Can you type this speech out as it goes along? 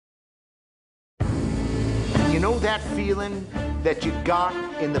know that feeling that you got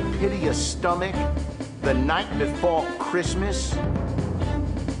in the pit of your stomach the night before Christmas?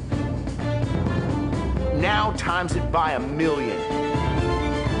 Now times it by 1,000,000.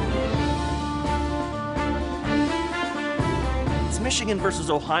 It's Michigan versus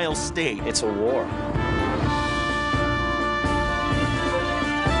Ohio State. It's a war.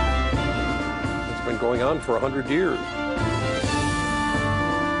 It's been going on for 100 years.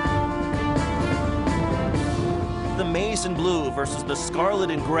 The maize and blue versus the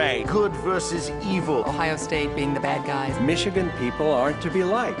scarlet and gray. Good versus evil. Ohio State being the bad guys. Michigan people aren't to be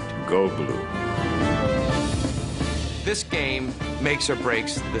liked. Go blue. This game makes or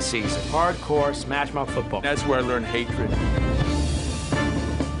breaks the season. Hardcore smash mouth football. That's where I learned hatred.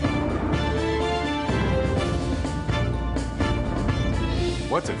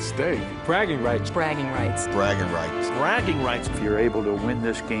 What's at stake? Bragging rights. Bragging rights. Bragging rights. Bragging rights. If you're able to win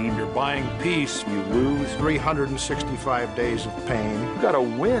this game, you're buying peace. You lose 365 days of pain. You gotta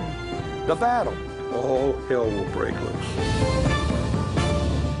win the battle. All hell will break loose.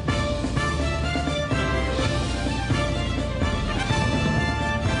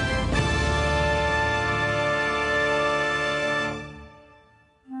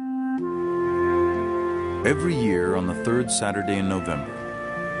 Every year on the third Saturday in November,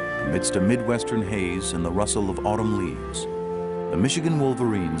 amidst a Midwestern haze and the rustle of autumn leaves, the Michigan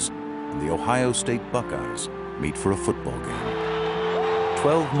Wolverines and the Ohio State Buckeyes meet for a football game.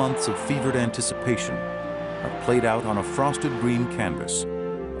 12 months of fevered anticipation are played out on a frosted green canvas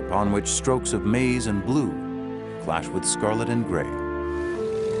upon which strokes of maize and blue clash with scarlet and gray.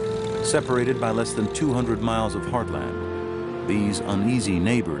 Separated by less than 200 miles of heartland, these uneasy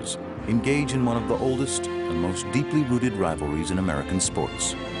neighbors engage in one of the oldest and most deeply rooted rivalries in American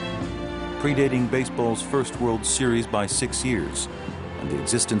sports, predating baseball's first World Series by 6 years and the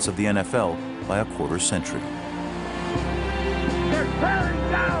existence of the NFL by a quarter century. They're tearing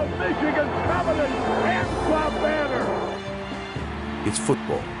down Michigan's covenant and club banner. It's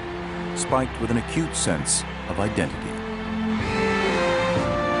football, spiked with an acute sense of identity.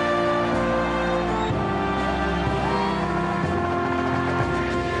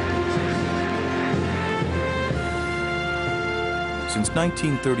 Since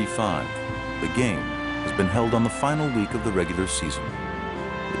 1935, the game has been held on the final week of the regular season,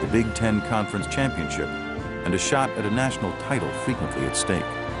 with the Big Ten Conference Championship and a shot at a national title frequently at stake.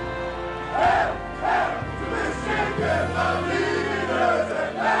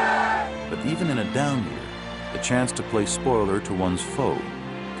 But even in a down year, the chance to play spoiler to one's foe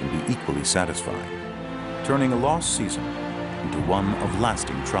can be equally satisfying, turning a lost season into one of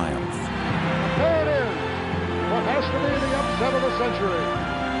lasting triumph. There it is. What has to be the upset of the century.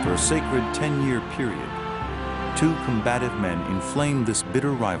 For a sacred 10-year period, two combative men inflamed this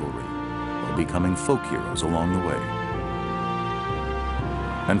bitter rivalry while becoming folk heroes along the way.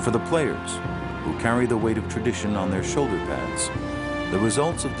 And for the players, who carry the weight of tradition on their shoulder pads, the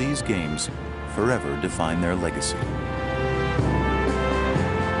results of these games forever define their legacy.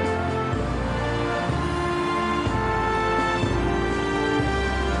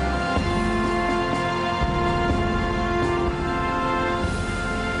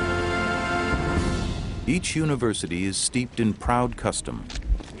 Each university is steeped in proud custom,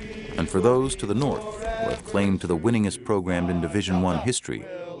 and for those to the north who have claim to the winningest program in Division I history,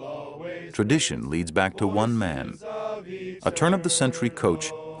 tradition leads back to one man, a turn-of-the-century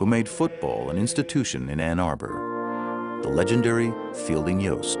coach who made football an institution in Ann Arbor, the legendary Fielding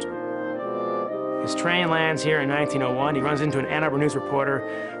Yost. His train lands here in 1901. He runs into an Ann Arbor News reporter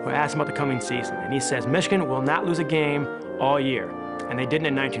who asks him about the coming season. And he says, Michigan will not lose a game all year. And they didn't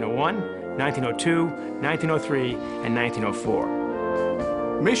in 1901. 1902, 1903, and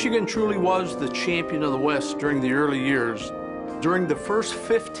 1904. Michigan truly was the champion of the West during the early years. During the first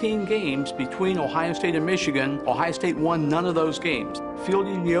 15 games between Ohio State and Michigan, Ohio State won none of those games.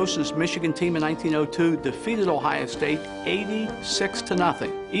 Fielding Yost's Michigan team in 1902 defeated Ohio State 86-0.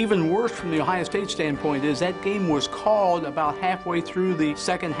 Even worse from the Ohio State standpoint is that game was called about halfway through the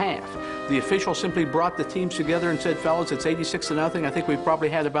second half. The official simply brought the teams together and said, fellas, it's 86-0. I think we've probably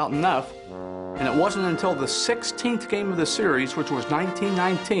had about enough. And it wasn't until the 16th game of the series, which was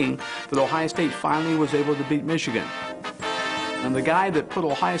 1919, that Ohio State finally was able to beat Michigan. And the guy that put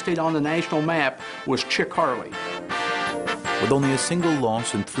Ohio State on the national map was Chick Harley. With only a single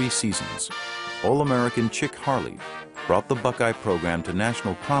loss in 3 seasons, All-American Chick Harley brought the Buckeye program to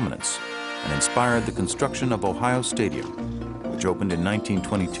national prominence and inspired the construction of Ohio Stadium, which opened in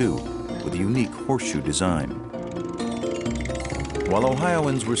 1922 with a unique horseshoe design. While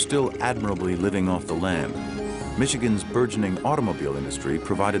Ohioans were still admirably living off the land, Michigan's burgeoning automobile industry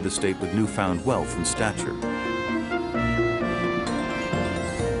provided the state with newfound wealth and stature.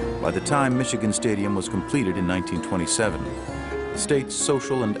 By the time Michigan Stadium was completed in 1927, the state's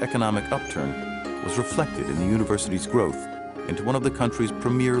social and economic upturn was reflected in the university's growth into one of the country's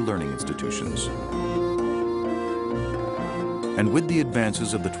premier learning institutions. And with the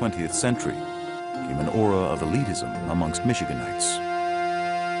advances of the 20th century came an aura of elitism amongst Michiganites.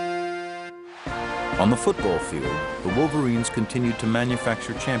 On the football field, the Wolverines continued to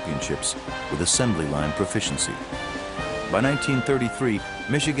manufacture championships with assembly line proficiency. By 1933,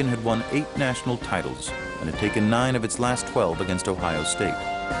 Michigan had won 8 national titles and had taken 9 of its last 12 against Ohio State.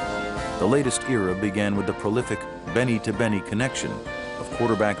 The latest era began with the prolific Benny-to-Benny connection of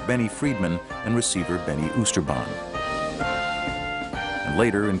quarterback Benny Friedman and receiver Benny Oosterbaan. And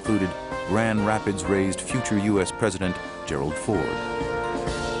later included Grand Rapids-raised future U.S. President Gerald Ford.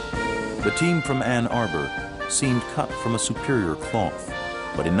 The team from Ann Arbor seemed cut from a superior cloth,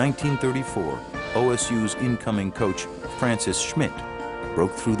 but in 1934, OSU's incoming coach, Francis Schmidt,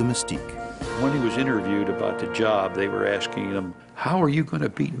 broke through the mystique. When he was interviewed about the job, they were asking him, "How are you going to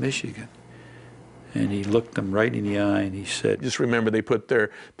beat Michigan?" And he looked them right in the eye and he said, "Just remember, they put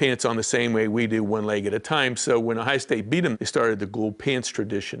their pants on the same way we do, one leg at a time. So when Ohio State beat them, they started the gold pants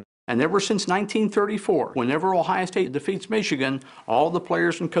tradition." And ever since 1934, whenever Ohio State defeats Michigan, all the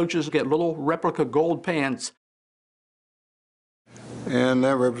players and coaches get little replica gold pants. And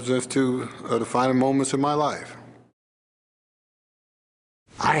that represents 2 of the final moments of my life.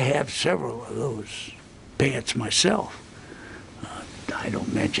 I have several of those pants myself. I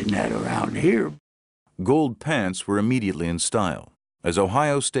don't mention that around here. Gold pants were immediately in style, as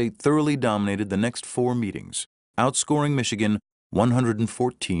Ohio State thoroughly dominated the next 4 meetings, outscoring Michigan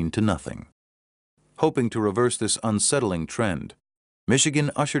 114-0. Hoping to reverse this unsettling trend,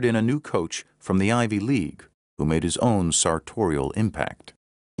 Michigan ushered in a new coach from the Ivy League who made his own sartorial impact.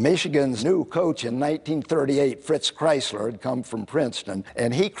 Michigan's new coach in 1938, Fritz Chrysler, had come from Princeton,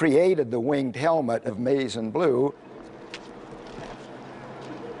 and he created the winged helmet of maize and blue.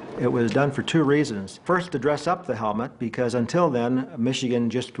 It was done for 2 reasons. First, to dress up the helmet, because until then, Michigan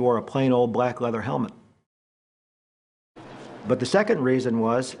just wore a plain old black leather helmet. But the second reason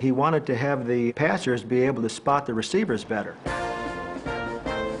was he wanted to have the passers be able to spot the receivers better.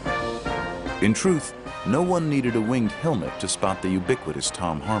 In truth, no one needed a winged helmet to spot the ubiquitous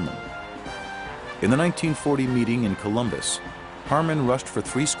Tom Harmon. In the 1940 meeting in Columbus, Harmon rushed for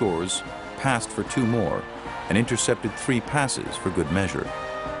 3 scores, passed for 2 more, and intercepted 3 passes for good measure,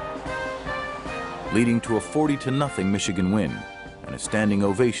 leading to a 40-0 Michigan win and a standing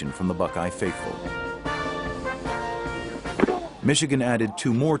ovation from the Buckeye faithful. Michigan added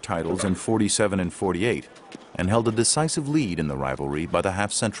 2 more titles in 47 and 48 and held a decisive lead in the rivalry by the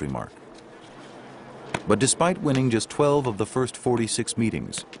half-century mark. But despite winning just 12 of the first 46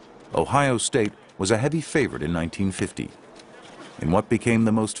 meetings, Ohio State was a heavy favorite in 1950, in what became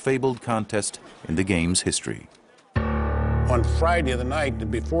the most fabled contest in the game's history. On Friday of the night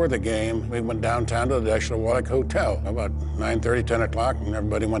before the game, we went downtown to the National Wallach Hotel about 9:30, 10 o'clock, and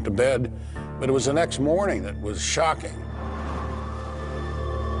everybody went to bed. But it was the next morning that was shocking.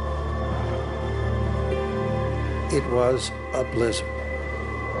 It was a blizzard.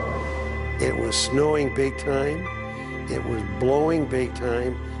 It was snowing big time, it was blowing big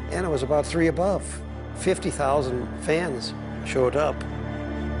time, and it was about 3 above. 50,000 fans showed up.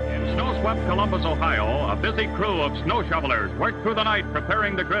 In snow-swept Columbus, Ohio, a busy crew of snow shovelers worked through the night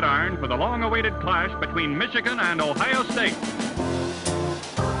preparing the gridiron for the long-awaited clash between Michigan and Ohio State.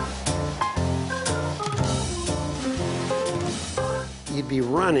 You'd be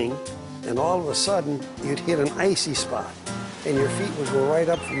running, and all of a sudden, you'd hit an icy spot, and your feet would go right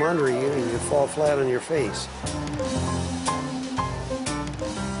up from under you, and you'd fall flat on your face.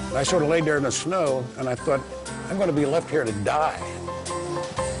 I sort of laid there in the snow, and I thought, I'm going to be left here to die.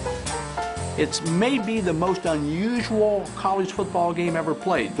 It's maybe the most unusual college football game ever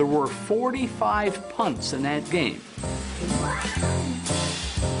played. There were 45 punts in that game.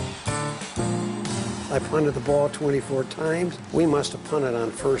 I punted the ball 24 times. We must have punted on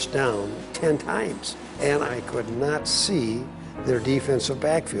first down 10 times. And I could not see their defensive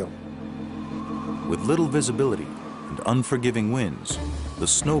backfield. With little visibility and unforgiving winds, the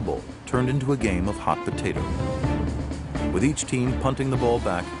snowball turned into a game of hot potato, with each team punting the ball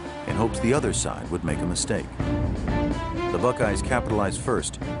back in hopes the other side would make a mistake. The Buckeyes capitalized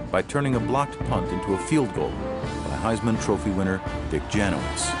first by turning a blocked punt into a field goal by Heisman Trophy winner Dick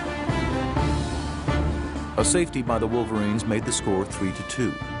Janowitz. A safety by the Wolverines made the score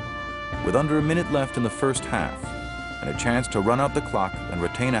 3-2. With under a minute left in the first half and a chance to run out the clock and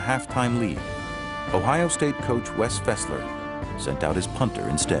retain a halftime lead, Ohio State coach Wes Fessler sent out his punter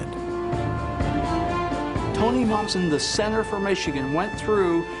instead. Tony Thompson, the center for Michigan, went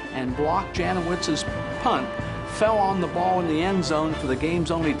through and blocked Janowitz's punt, fell on the ball in the end zone for the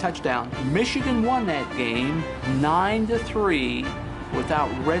game's only touchdown. Michigan won that game 9-3 without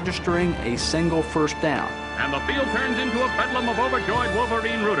registering a single first down. And the field turns into a bedlam of overjoyed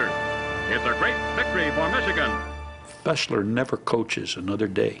Wolverine rooters. It's a great victory for Michigan. Bessler never coaches another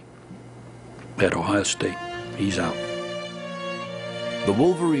day at Ohio State. He's out. The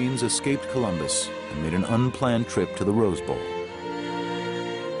Wolverines escaped Columbus and made an unplanned trip to the Rose Bowl.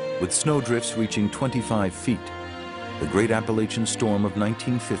 With snowdrifts reaching 25 feet, the Great Appalachian Storm of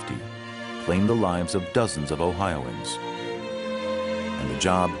 1950 claimed the lives of dozens of Ohioans and the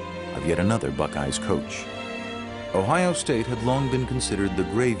job of yet another Buckeyes coach. Ohio State had long been considered the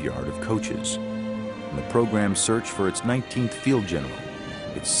graveyard of coaches, and the program's search for its 19th field general,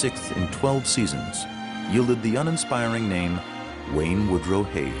 its 6th in 12 seasons, yielded the uninspiring name Wayne Woodrow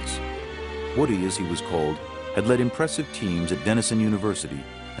Hayes. Woody, as he was called, had led impressive teams at Denison University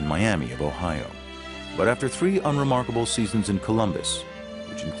and Miami of Ohio. But after 3 unremarkable seasons in Columbus,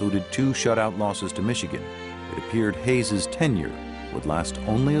 which included 2 shutout losses to Michigan, it appeared Hayes's tenure would last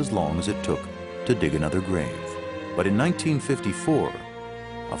only as long as it took to dig another grave. But in 1954,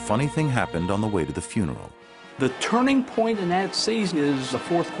 a funny thing happened on the way to the funeral. The turning point in that season is the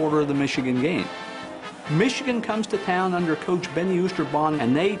fourth quarter of the Michigan game. Michigan comes to town under Coach Benny Oosterbaan,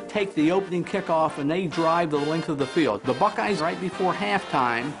 and they take the opening kickoff and they drive the length of the field. The Buckeyes, right before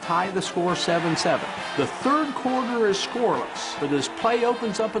halftime, tie the score 7-7. The third quarter is scoreless, but as play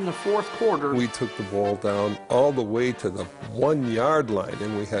opens up in the fourth quarter, We took the ball down all the way to the 1-yard line,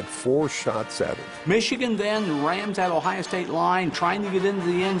 and we had 4 shots at it. Michigan then rams that Ohio State line, trying to get into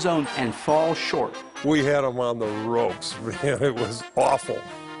the end zone, and falls short. We had them on the ropes, man. It was awful.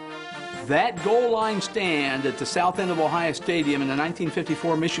 That goal line stand at the south end of Ohio Stadium in the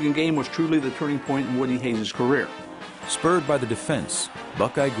 1954 Michigan game was truly the turning point in Woody Hayes' career. Spurred by the defense,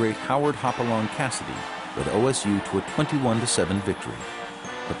 Buckeye great Howard Hopalong Cassidy led OSU to a 21-7 victory,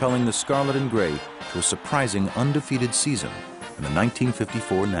 propelling the Scarlet and Gray to a surprising undefeated season in the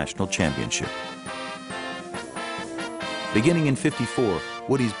 1954 National Championship. Beginning in '54,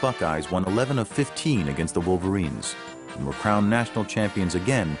 Woody's Buckeyes won 11 of 15 against the Wolverines and were crowned national champions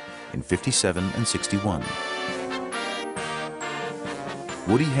again in '57 and '61.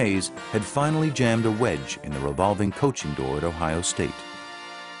 Woody Hayes had finally jammed a wedge in the revolving coaching door at Ohio State.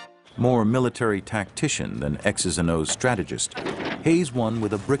 More military tactician than X's and O's strategist, Hayes won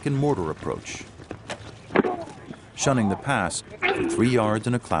with a brick-and-mortar approach, shunning the pass for 3 yards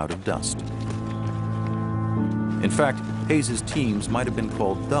in a cloud of dust. In fact, Hayes' teams might have been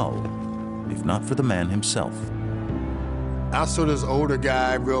called dull, if not for the man himself. I saw this older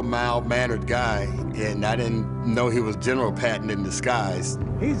guy, real mild-mannered guy, and I didn't know he was General Patton in disguise.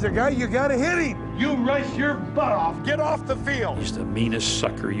 He's the guy you gotta hit him. You rush your butt off. Get off the field. He's the meanest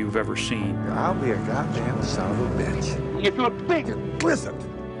sucker you've ever seen. I'll be a goddamn son of a bitch. It's a big blizzard.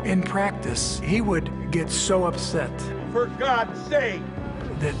 In practice, he would get so upset. For God's sake.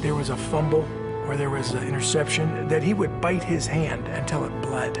 That there was a fumble or there was an interception that he would bite his hand until it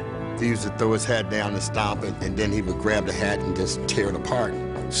bled. He used to throw his hat down and stomp it, and then he would grab the hat and just tear it apart.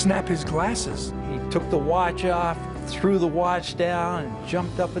 Snap his glasses. He took the watch off, threw the watch down, and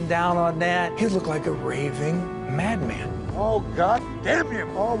jumped up and down on that. He looked like a raving madman. Oh, God damn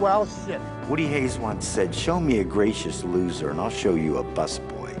him. Oh, well, shit. Woody Hayes once said, "Show me a gracious loser, and I'll show you a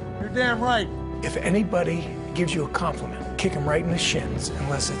busboy." You're damn right. If anybody gives you a compliment, kick him right in the shins,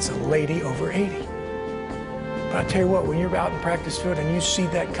 unless it's a lady over 80. But I tell you what, when you're out in practice field and you see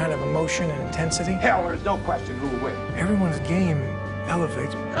that kind of emotion and intensity, Hell, there's no question who will win. everyone's game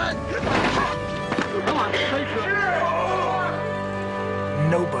elevates. Come on, stay good.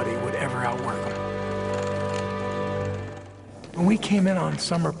 Nobody would ever outwork him. When we came in on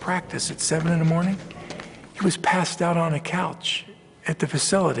summer practice at 7 in the morning, he was passed out on a couch at the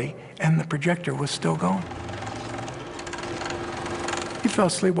facility and the projector was still going. He fell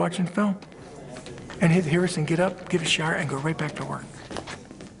asleep watching film. And he'd hear us and get up, give a shower, and go right back to work.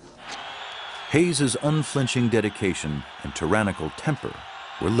 Hayes' unflinching dedication and tyrannical temper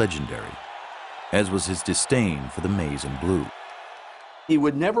were legendary, as was his disdain for the maize and blue. He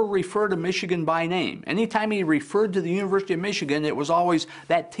would never refer to Michigan by name. Anytime he referred to the University of Michigan, it was always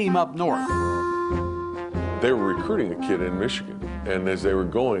that team up north. They were recruiting a kid in Michigan, and as they were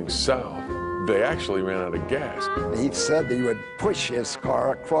going south, they actually ran out of gas. He said that he would push his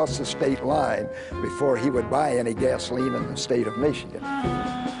car across the state line before he would buy any gasoline in the state of Michigan.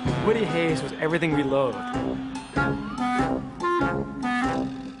 Woody Hayes was everything we loathed.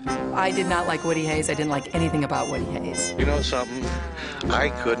 I did not like Woody Hayes. I didn't like anything about Woody Hayes. You know something? I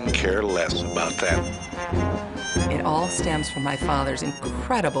couldn't care less about that. It all stems from my father's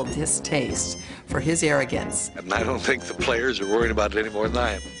incredible distaste for his arrogance. And I don't think the players are worried about it any more than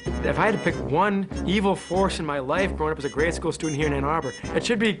I am. If I had to pick one evil force in my life growing up as a grade school student here in Ann Arbor, it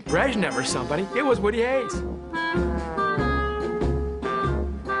should be Brezhnev or somebody. It was Woody Hayes.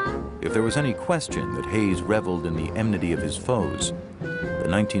 If there was any question that Hayes reveled in the enmity of his foes, the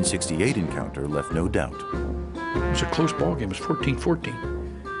 1968 encounter left no doubt. It was a close ball game. It was 14-14.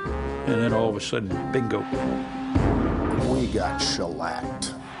 And then all of a sudden, bingo. We got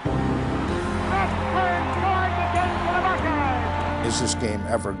shellacked. Is this game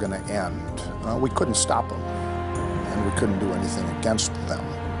ever going to end? We couldn't stop them, and we couldn't do anything against them.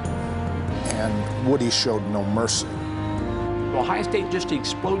 And Woody showed no mercy. Ohio State just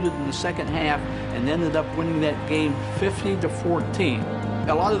exploded in the second half and ended up winning that game 50-14.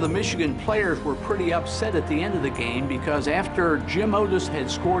 A lot of the Michigan players were pretty upset at the end of the game because after Jim Otis had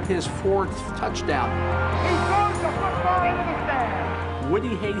scored his 4th touchdown, he throws the football into the stand.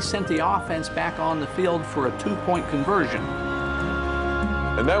 Woody Hayes sent the offense back on the field for a 2-point conversion.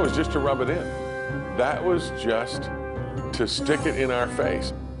 And that was just to rub it in. That was just to stick it in our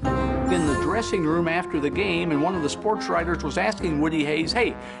face. In the dressing room after the game, and one of the sports writers was asking Woody Hayes,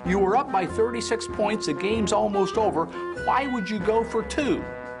 hey, you were up by 36 points, the game's almost over, why would you go for 2?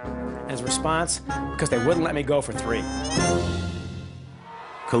 His response, because they wouldn't let me go for 3.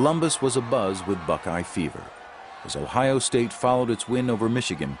 Columbus was abuzz with Buckeye fever as Ohio State followed its win over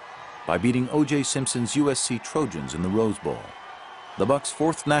Michigan by beating O.J. Simpson's USC Trojans in the Rose Bowl. The Bucs'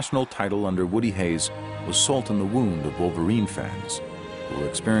 4th national title under Woody Hayes was salt in the wound of Wolverine fans, who were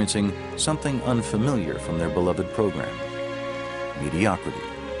experiencing something unfamiliar from their beloved program: mediocrity.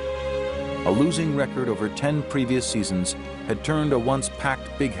 A losing record over 10 previous seasons had turned a once packed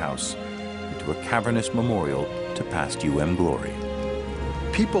big house into a cavernous memorial to past UM glory.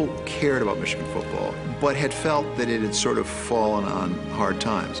 People cared about Michigan football, but had felt that it had sort of fallen on hard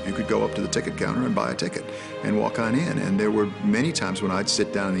times. You could go up to the ticket counter and buy a ticket and walk on in, and there were many times when I'd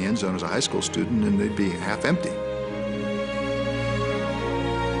sit down in the end zone as a high school student and they'd be half empty.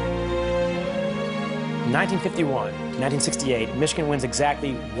 1951 to 1968, Michigan wins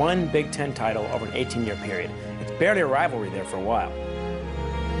exactly 1 Big Ten title over an 18-year period. It's barely a rivalry there for a while.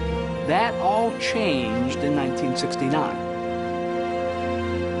 That all changed in 1969.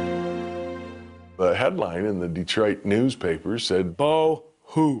 The headline in the Detroit newspaper said,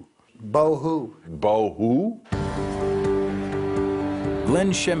 Bo-hoo. Bo-hoo. Bo-hoo?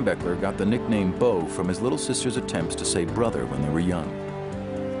 Glenn Schembechler got the nickname Bo from his little sister's attempts to say brother when they were young.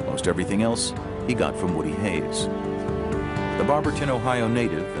 Most everything else he got from Woody Hayes. The Barberton, Ohio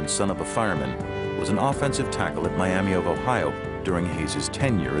native and son of a fireman was an offensive tackle at Miami of Ohio during Hayes'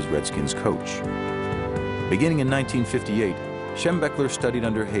 tenure as Redskins coach. Beginning in 1958, Schembechler studied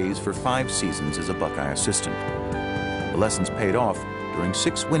under Hayes for 5 seasons as a Buckeye assistant. The lessons paid off during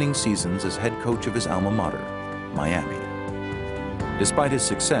 6 winning seasons as head coach of his alma mater, Miami. Despite his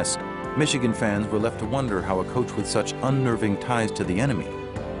success, Michigan fans were left to wonder how a coach with such unnerving ties to the enemy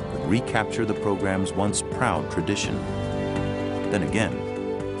could recapture the program's once proud tradition. Then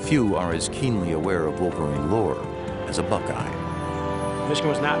again, few are as keenly aware of Wolverine lore as a Buckeye. Michigan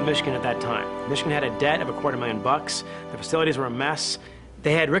was not Michigan at that time. Michigan had a debt of $250,000. The facilities were a mess.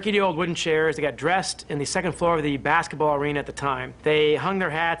 They had rickety old wooden chairs. They got dressed in the second floor of the basketball arena at the time. They hung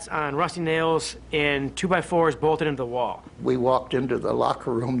their hats on rusty nails in 2x4s bolted into the wall. We walked into the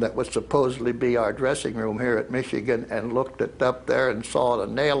locker room that was supposedly be our dressing room here at Michigan and looked it up there and saw a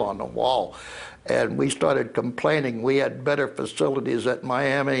nail on the wall. And we started complaining we had better facilities at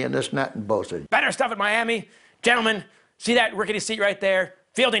Miami and this and that and both. Better stuff at Miami? Gentlemen, see that rickety seat right there?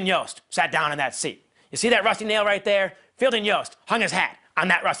 Fielding Yost sat down in that seat. You see that rusty nail right there? Fielding Yost hung his hat on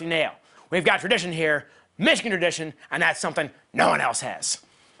that rusty nail. We've got tradition here, Michigan tradition, and that's something no one else has.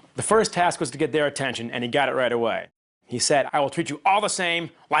 The first task was to get their attention, and he got it right away. He said, I will treat you all the same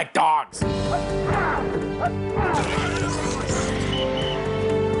like dogs.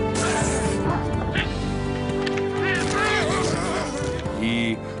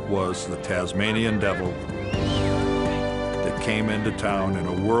 He was the Tasmanian devil that came into town in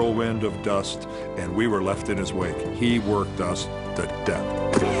a whirlwind of dust, and we were left in his wake. He worked us to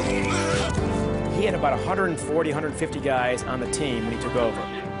death. He had about 140, 150 guys on the team when he took over.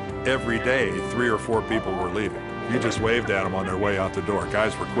 Every day, 3 or 4 people were leaving. He just waved at them on their way out the door.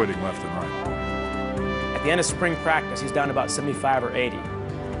 Guys were quitting left and right. At the end of spring practice, he's down to about 75 or 80.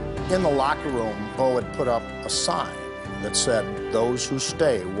 In the locker room, Bo had put up a sign that said, "Those who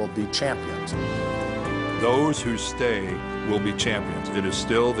stay will be champions." Those who stay will be champions. It is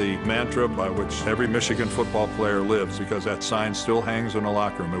still the mantra by which every Michigan football player lives, because that sign still hangs in the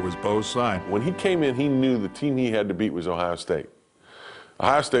locker room. It was Bo's sign. When he came in, he knew the team he had to beat was Ohio State.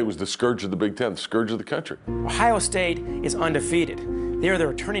 Ohio State was the scourge of the Big Ten, the scourge of the country. Ohio State is undefeated. They are the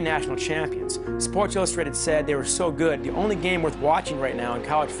returning national champions. Sports Illustrated said they were so good, the only game worth watching right now in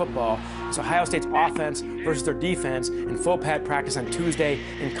college football is Ohio State's offense versus their defense in full pad practice on Tuesday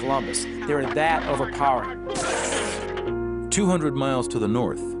in Columbus. They were that overpowering. 200 miles to the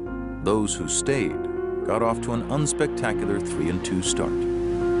north, those who stayed got off to an unspectacular 3-2 start.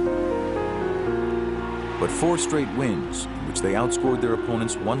 But 4 straight wins, in which they outscored their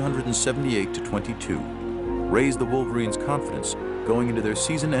opponents 178-22, raised the Wolverines' confidence going into their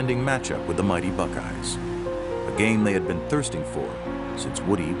season-ending matchup with the mighty Buckeyes, a game they had been thirsting for since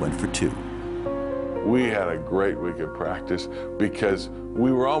Woody went for 2. We had a great week of practice because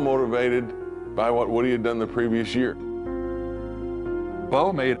we were all motivated by what Woody had done the previous year.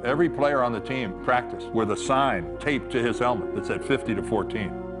 Bo made every player on the team practice with a sign taped to his helmet that said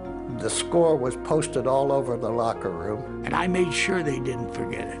 50-14. The score was posted all over the locker room. And I made sure they didn't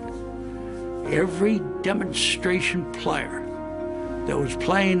forget it. Every demonstration player that was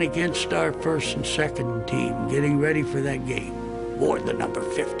playing against our first and second team, getting ready for that game, wore the number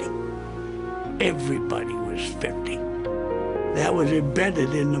 50. Everybody was 50. That was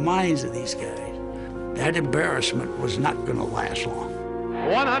embedded in the minds of these guys. That embarrassment was not going to last long.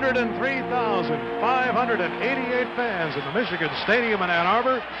 103,588 fans in the Michigan Stadium in Ann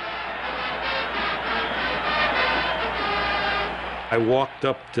Arbor. I walked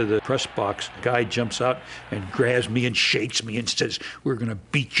up to the press box. Guy jumps out and grabs me and shakes me and says, "We're going to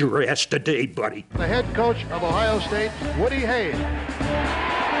beat your ass today, buddy." The head coach of Ohio State, Woody Hayes.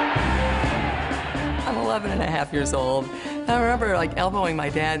 I'm 11 and a half years old. I remember like elbowing my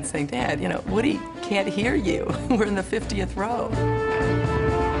dad and saying, "Dad, you know, Woody can't hear you. We're in the 50th row."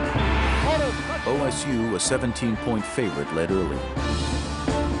 OSU, a 17-point favorite, led early.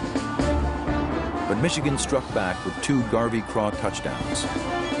 But Michigan struck back with 2 Garvey Craw touchdowns,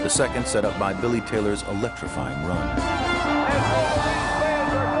 the second set up by Billy Taylor's electrifying run.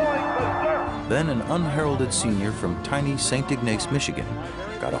 Then an unheralded senior from tiny St. Ignace, Michigan,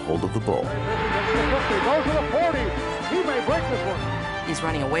 got a hold of the ball. Goes to the 40. He may break this one. He's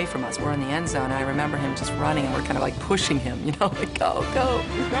running away from us. We're in the end zone, and I remember him just running, and we're kind of like pushing him, you know, like, go, go.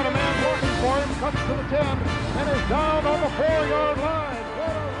 He's got a man working for him, cuts to the 10, and is down on the 4-yard line.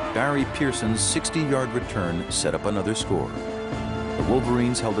 Barry Pearson's 60-yard return set up another score. The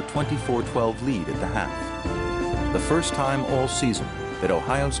Wolverines held a 24-12 lead at the half. The first time all season that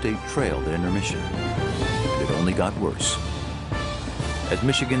Ohio State trailed at intermission. And it only got worse, as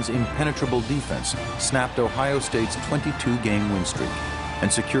Michigan's impenetrable defense snapped Ohio State's 22-game win streak and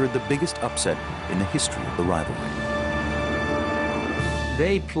secured the biggest upset in the history of the rivalry.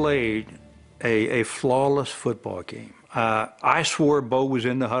 They played a flawless football game. I swore Bo was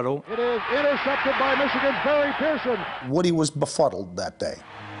in the huddle. It is intercepted by Michigan's Barry Pearson. Woody was befuddled that day.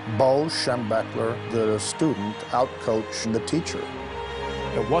 Bo Schembechler, the student, outcoached the teacher.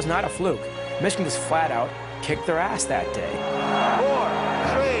 It was not a fluke. Michigan just flat out kicked their ass that day. 4,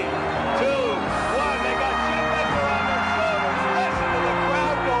 3, 2, 1. They got Schembechler on their shoulders. Listen to the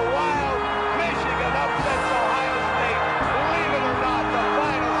crowd go wild. Michigan upsets Ohio State. Believe it or not, the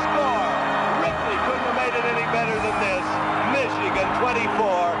final score. Ripley couldn't have made it any better than this. Michigan 24,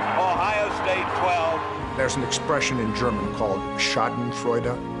 Ohio State 12. There's an expression in German called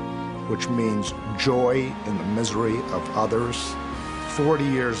Schadenfreude, which means joy in the misery of others. 40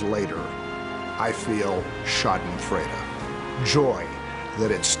 years later, I feel Schadenfreude, joy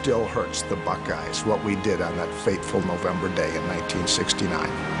that it still hurts the Buckeyes, what we did on that fateful November day in 1969.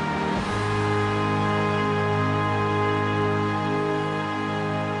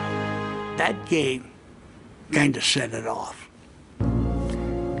 That game kind of set it off.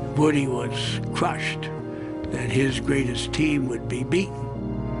 Woody was crushed that his greatest team would be beaten.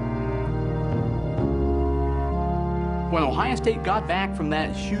 When Ohio State got back from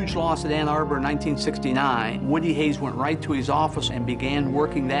that huge loss at Ann Arbor in 1969, Woody Hayes went right to his office and began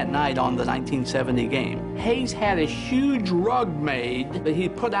working that night on the 1970 game. Hayes had a huge rug made that he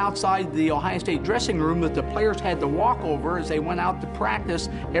put outside the Ohio State dressing room that the players had to walk over as they went out to practice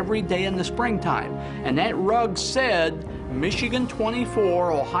every day in the springtime. And that rug said, Michigan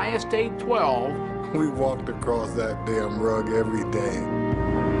 24, Ohio State 12. We walked across that damn rug every day.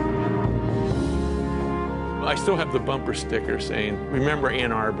 I still have the bumper sticker saying, "Remember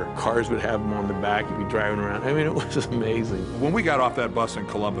Ann Arbor." Cars would have them on the back. You'd be driving around. I mean, it was amazing. When we got off that bus in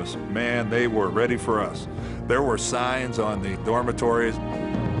Columbus, man, they were ready for us. There were signs on the dormitories.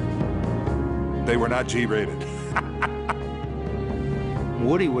 They were not G-rated.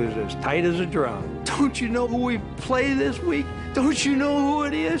 Woody was as tight as a drum. Don't you know who we play this week? Don't you know who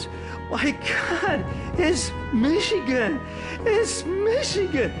it is? My God, it's Michigan. It's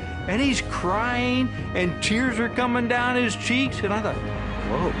Michigan. And he's crying, and tears are coming down his cheeks. And I thought,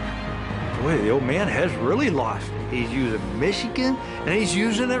 whoa, boy, the old man has really lost it. He's using Michigan, and he's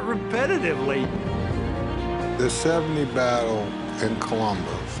using it repetitively. The 70 battle in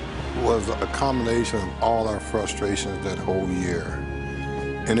Columbus was a combination of all our frustrations that whole year.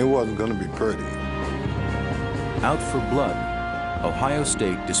 And it wasn't going to be pretty. Out for blood, Ohio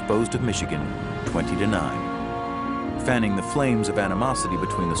State disposed of Michigan 20-9. Fanning the flames of animosity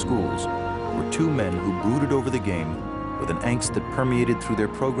between the schools were two men who brooded over the game with an angst that permeated through their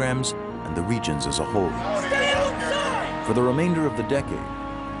programs and the regions as a whole. For the remainder of the decade,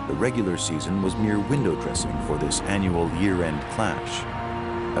 the regular season was mere window dressing for this annual year-end clash,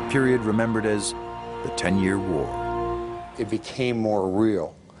 a period remembered as the 10-year war. It became more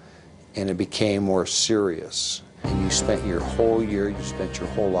real, and it became more serious. And you spent your whole year, you spent your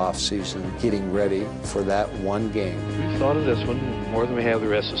whole off season getting ready for that one game. We thought of this one more than we have the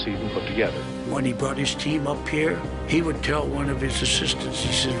rest of the season put together. When he brought his team up here, he would tell one of his assistants,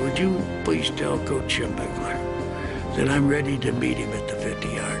 he said, would you please tell Coach Schembechler that I'm ready to meet him at the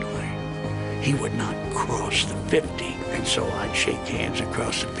 50-yard line. He would not cross the 50. And so I'd shake hands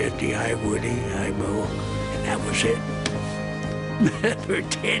across the 50. Hi, Woody, hi, Mo. And that was it. For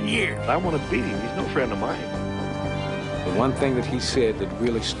 10 years. I want to beat him. He's no friend of mine. The one thing that he said that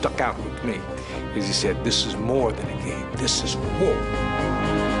really stuck out with me is he said, this is more than a game. This is war.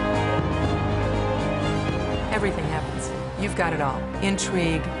 Everything happens. You've got it all.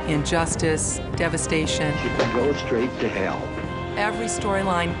 Intrigue, injustice, devastation. You can go straight to hell. Every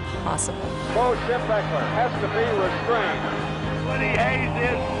storyline possible. Coach Schembechler has to be restrained. Woody Hayes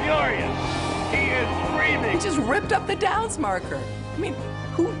is furious. He is screaming. He just ripped up the downs marker. I mean,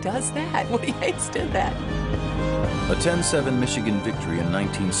 who does that? Woody Hayes did that. A 10-7 Michigan victory in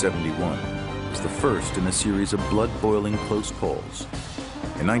 1971 was the first in a series of blood-boiling close calls.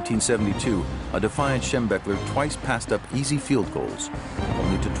 In 1972, a defiant Schembechler twice passed up easy field goals,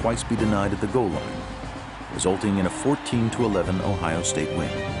 only to twice be denied at the goal line, resulting in a 14-11 Ohio State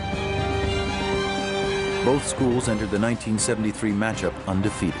win. Both schools entered the 1973 matchup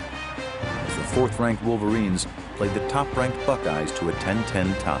undefeated, as the fourth-ranked Wolverines played the top-ranked Buckeyes to a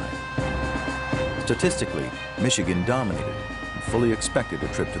 10-10 tie. Statistically, Michigan dominated and fully expected a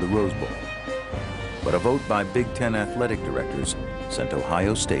trip to the Rose Bowl. But a vote by Big Ten athletic directors sent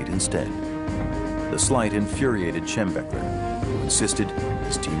Ohio State instead. The slight infuriated Schembechler, who insisted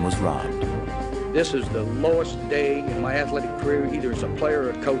his team was robbed. This is the lowest day in my athletic career, either as a player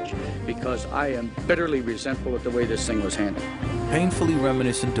or a coach, because I am bitterly resentful at the way this thing was handled. Painfully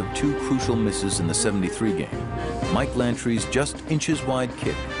reminiscent of two crucial misses in the '73 game, Mike Lantry's just inches wide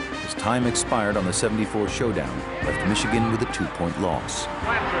kick, as time expired on the '74 showdown, left Michigan with a 2-point loss.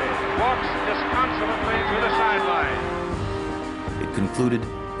 Lantry walks disconsolately to the sideline. It concluded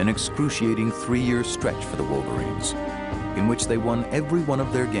an excruciating 3-year stretch for the Wolverines, in which they won every one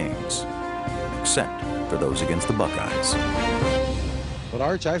of their games, except for those against the Buckeyes. But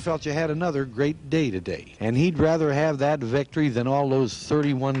Arch, I felt you had another great day today, and he'd rather have that victory than all those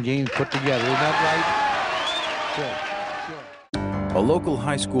 31 games put together. Isn't that right? Sure. A local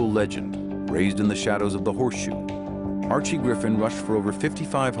high school legend, raised in the shadows of the horseshoe, Archie Griffin rushed for over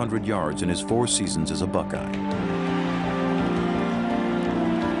 5,500 yards in his 4 seasons as a Buckeye.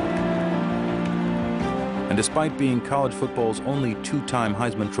 And despite being college football's only 2-time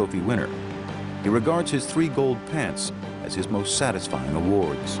Heisman Trophy winner, he regards his 3 gold pants as his most satisfying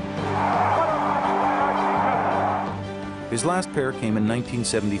awards. His last pair came in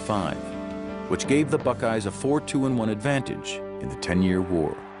 1975, which gave the Buckeyes a 4-2-1 advantage in the 10-year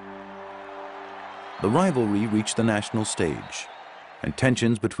war. The rivalry reached the national stage, and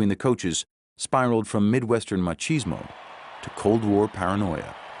tensions between the coaches spiraled from Midwestern machismo to Cold War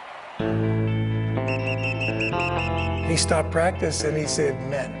paranoia. He stopped practice and he said,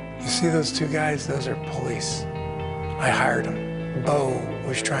 men, you see those 2 guys? Those are police. I hired them. Bo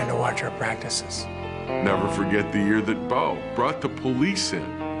was trying to watch our practices. Never forget the year that Bo brought the police in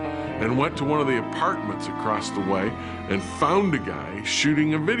and went to one of the apartments across the way and found a guy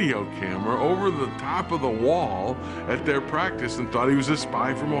shooting a video camera over the top of the wall at their practice and thought he was a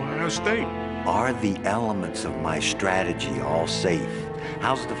spy from Ohio State. Are the elements of my strategy all safe?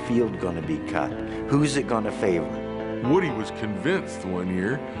 How's the field going to be cut? Who's it going to favor? Woody was convinced one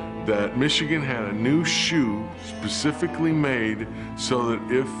year that Michigan had a new shoe specifically made so that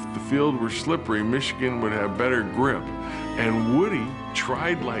if the field were slippery, Michigan would have better grip. And Woody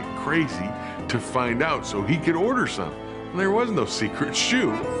tried like crazy to find out so he could order some. And there was no secret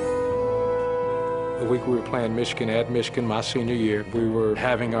shoe. The week we were playing Michigan at Michigan, my senior year, we were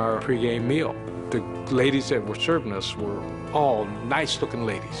having our pregame meal. The ladies that were serving us were all nice-looking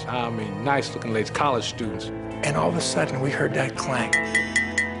ladies. I mean, nice-looking ladies, college students. And all of a sudden, we heard that clang.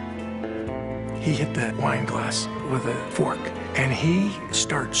 He hit the wine glass with a fork, and he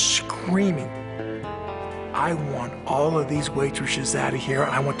starts screaming, "I want all of these waitresses out of here.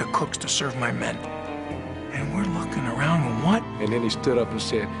 I want the cooks to serve my men." And we're looking around, and what? And then he stood up and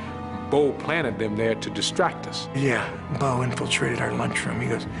said, Bo planted them there to distract us. Yeah, Bo infiltrated our lunchroom. He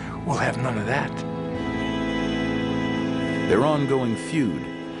goes, "We'll have none of that." Their ongoing feud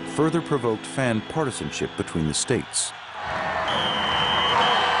further provoked fan partisanship between the states.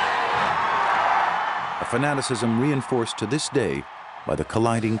 A fanaticism reinforced to this day by the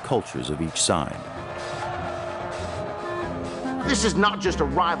colliding cultures of each side. This is not just a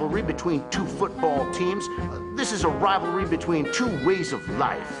rivalry between two football teams. This is a rivalry between two ways of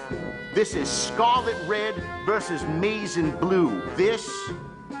life. This is scarlet red versus maize and blue. This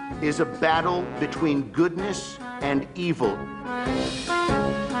is a battle between goodness and evil.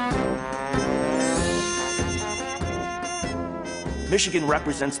 Michigan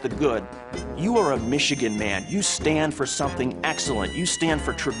represents the good. You are a Michigan man. You stand for something excellent. You stand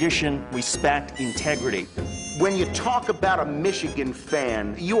for tradition, respect, integrity. When you talk about a Michigan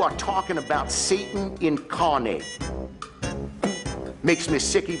fan, you are talking about Satan incarnate. Makes me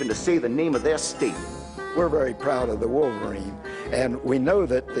sick even to say the name of their state. We're very proud of the Wolverine, and we know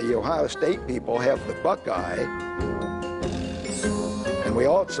that the Ohio State people have the Buckeye, and we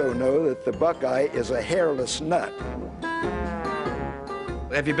also know that the Buckeye is a hairless nut.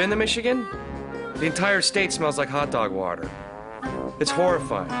 Have you been to Michigan? The entire state smells like hot dog water. It's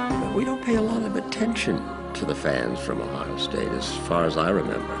horrifying. We don't pay a lot of attention to the fans from Ohio State, as far as I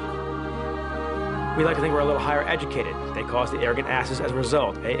remember. We like to think we're a little higher educated. They call us the arrogant asses as a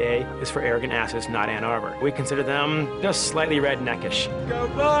result. AA is for arrogant asses, not Ann Arbor. We consider them just slightly redneckish. Go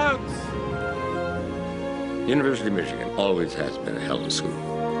Bucks! University of Michigan always has been a hell of a school.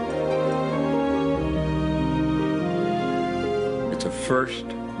 It's a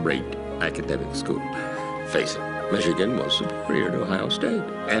first-rate academic school. Face it, Michigan was superior to Ohio State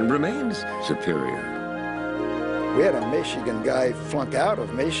and remains superior. We had a Michigan guy flunk out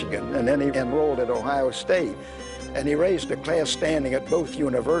of Michigan, and then he enrolled at Ohio State. And he raised a class standing at both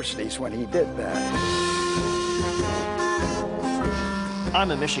universities when he did that.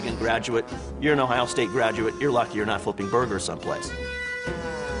 I'm a Michigan graduate. You're an Ohio State graduate. You're lucky you're not flipping burgers someplace.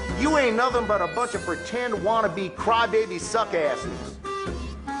 You ain't nothing but a bunch of pretend wannabe crybaby suckasses.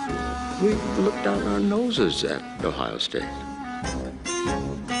 We look down our noses at Ohio State.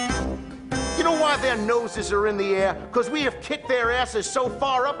 You know why their noses are in the air? Because we have kicked their asses so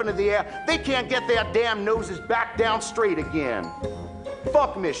far up into the air, they can't get their damn noses back down straight again.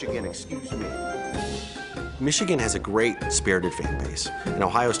 Fuck Michigan, excuse me. Michigan has a great spirited fan base, and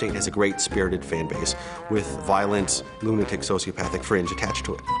Ohio State has a great spirited fan base with violent, lunatic, sociopathic fringe attached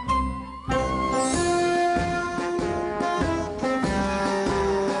to it.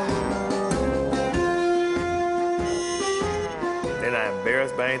 They're not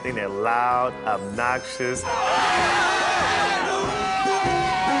embarrassed by anything. They're loud, obnoxious.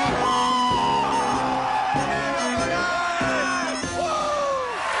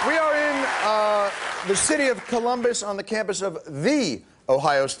 We are in the city of Columbus on the campus of the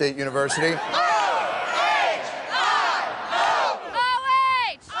Ohio State University.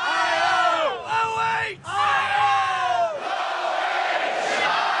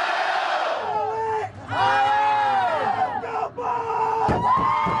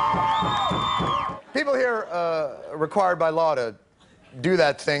 People here required by law to do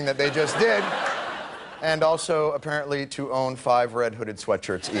that thing that they just did, and also apparently to own 5 red hooded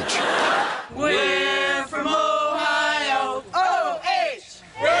sweatshirts each. We're from Ohio, O-H!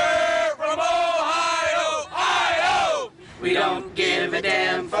 We're from Ohio, I-O! We don't give a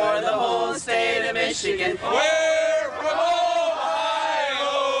damn for the whole state of Michigan. We're from Ohio!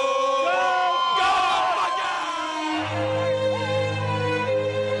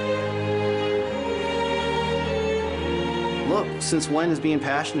 Look, since when is being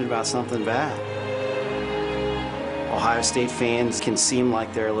passionate about something bad? Ohio State fans can seem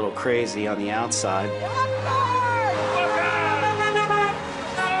like they're a little crazy on the outside.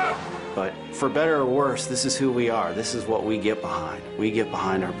 But for better or worse, this is who we are. This is what we get behind. We get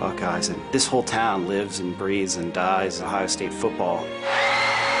behind our Buckeyes, and this whole town lives and breathes and dies Ohio State football.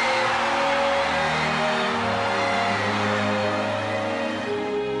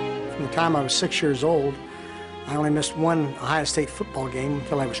 From the time I was 6 years old, I only missed one Ohio State football game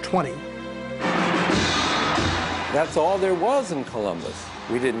until I was 20. That's all there was in Columbus.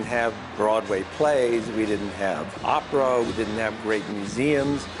 We didn't have Broadway plays, we didn't have opera, we didn't have great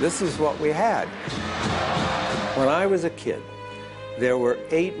museums. This is what we had. When I was a kid, there were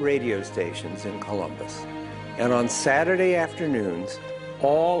 8 radio stations in Columbus. And on Saturday afternoons,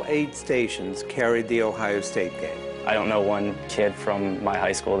 all 8 stations carried the Ohio State game. I don't know one kid from my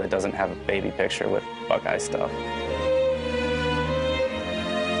high school that doesn't have a baby picture with Buckeye stuff.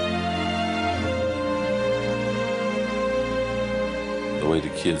 The way the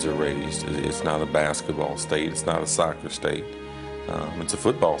kids are raised, it's not a basketball state, it's not a soccer state, it's a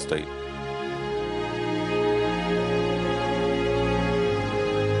football state.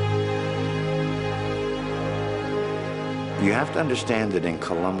 You have to understand that in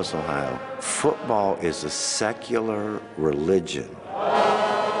Columbus, Ohio, football is a secular religion.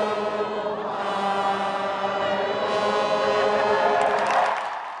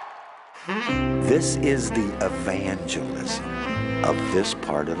 This is the evangelism of this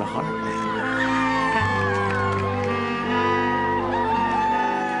part of the heartland.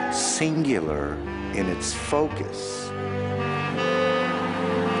 Singular in its focus.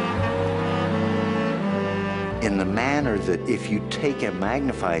 In the manner that if you take a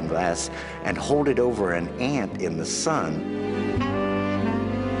magnifying glass and hold it over an ant in the sun,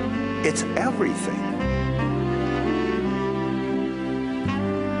 it's everything.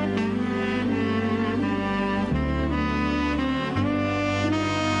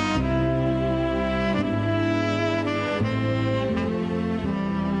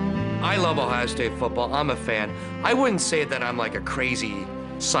 I love Ohio State football. I'm a fan. I wouldn't say that I'm like a crazy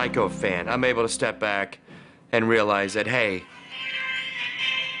psycho fan. I'm able to step back and realize that, hey,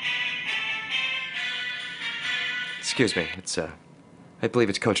 excuse me, it's, I believe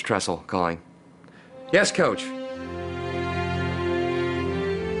it's Coach Tressel calling. Yes, Coach.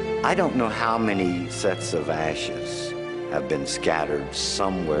 I don't know how many sets of ashes have been scattered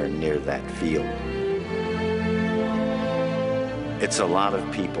somewhere near that field. It's a lot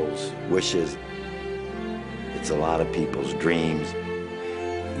of people's wishes. It's a lot of people's dreams.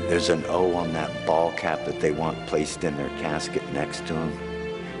 There's an O on that ball cap that they want placed in their casket next to them.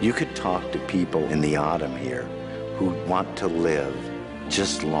 You could talk to people in the autumn here who want to live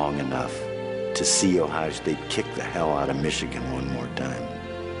just long enough to see Ohio State kick the hell out of Michigan one more time.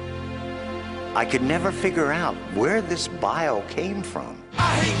 I could never figure out where this bile came from.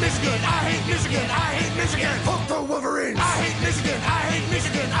 I hate Michigan, I hate Michigan, I hate Michigan. Fuck the Wolverines. I hate Michigan, I hate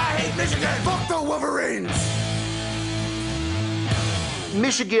Michigan, I hate Michigan. Fuck the Wolverines.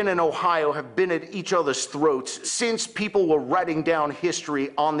 Michigan and Ohio have been at each other's throats since people were writing down history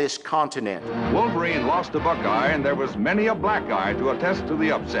on this continent. Wolverine lost to Buckeye, and there was many a black eye to attest to the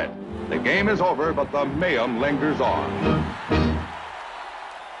upset. The game is over, but the mayhem lingers on.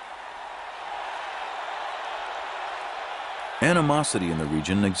 Animosity in the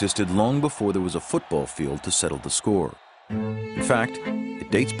region existed long before there was a football field to settle the score. In fact,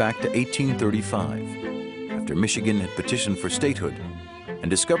 it dates back to 1835, after Michigan had petitioned for statehood and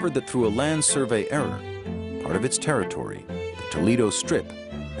discovered that through a land survey error, part of its territory, the Toledo Strip,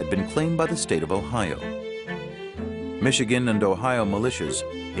 had been claimed by the state of Ohio. Michigan and Ohio militias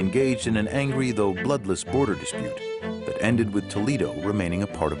engaged in an angry though bloodless border dispute that ended with Toledo remaining a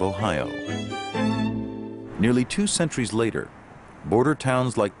part of Ohio. Nearly 2 centuries later, border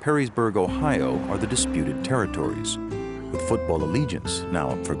towns like Perrysburg, Ohio are the disputed territories, with football allegiance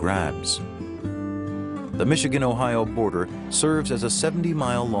now up for grabs. The Michigan-Ohio border serves as a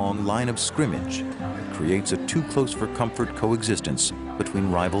 70-mile-long line of scrimmage that creates a too-close-for-comfort coexistence between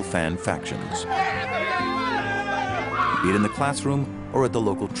rival fan factions. Be it in the classroom or at the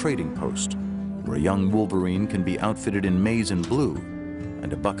local trading post, where a young Wolverine can be outfitted in maize and blue,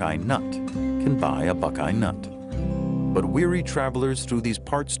 and a Buckeye nut can buy a Buckeye nut. But weary travelers through these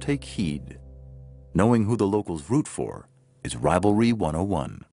parts take heed. Knowing who the locals root for is Rivalry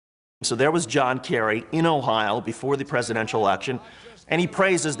 101. So there was John Kerry in Ohio before the presidential election, and he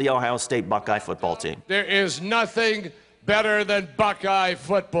praises the Ohio State Buckeye football team. There is nothing better than Buckeye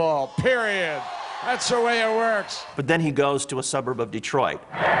football, period. That's the way it works. But then he goes to a suburb of Detroit.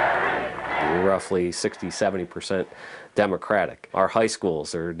 We're roughly 60–70% Democratic. Our high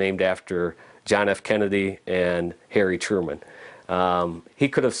schools are named after John F. Kennedy and Harry Truman. He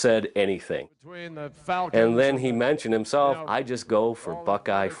could have said anything. And then he mentioned himself, I just go for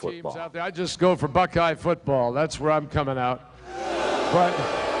Buckeye football. I just go for Buckeye football. That's where I'm coming out. But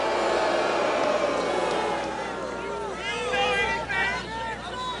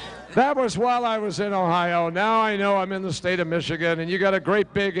That was while I was in Ohio. Now I know I'm in the state of Michigan, and you got a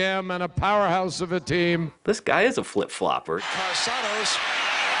great big M and a powerhouse of a team. This guy is a flip-flopper. Carsanos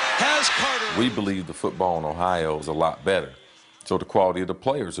has Carter. We believe the football in Ohio is a lot better, so the quality of the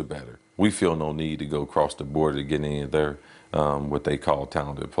players are better. We feel no need to go across the border to get any of their, what they call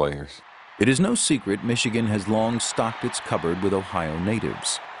talented players. It is no secret Michigan has long stocked its cupboard with Ohio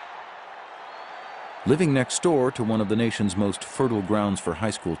natives. Living next door to one of the nation's most fertile grounds for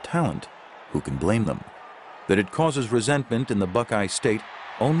high school talent, who can blame them? That it causes resentment in the Buckeye State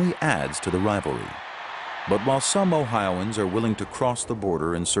only adds to the rivalry. But while some Ohioans are willing to cross the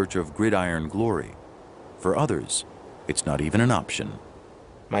border in search of gridiron glory, for others, it's not even an option.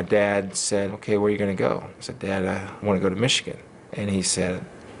 My dad said, "Okay, where are you going to go?" I said, "Dad, I want to go to Michigan." And he said,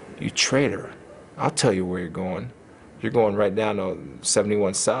 "You traitor, I'll tell you where you're going. You're going right down to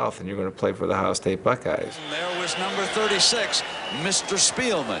 71 South, and you're going to play for the Ohio State Buckeyes." And there was number 36, Mr.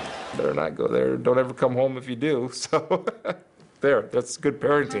 Spielman. Better not go there. Don't ever come home if you do. So, there, that's good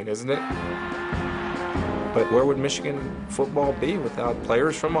parenting, isn't it? But where would Michigan football be without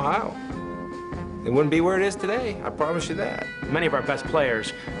players from Ohio? It wouldn't be where it is today, I promise you that. Many of our best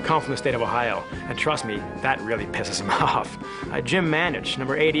players come from the state of Ohio, and trust me, that really pisses them off. Jim Mandich,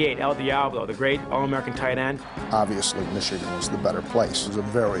 number 88, El Diablo, the great All-American tight end. Obviously, Michigan was the better place. It was a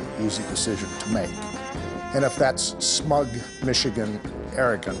very easy decision to make. And if that's smug Michigan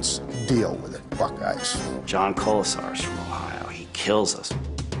arrogance, deal with it, Buckeyes. John Colasar's from Ohio. He kills us.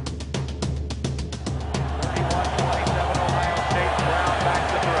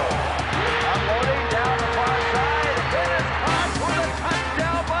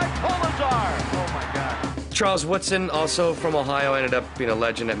 Charles Woodson, also from Ohio, ended up being a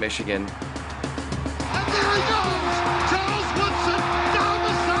legend at Michigan. And there he goes! Charles Woodson down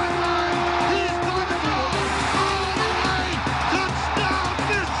the sideline! He's going to go all the way! Touchdown,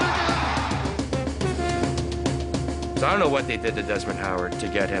 Michigan! So I don't know what they did to Desmond Howard to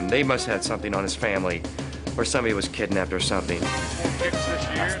get him. They must have had something on his family, or somebody was kidnapped or something.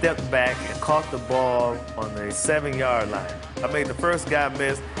 I stepped back and caught the ball on the 7-yard line. I made the first guy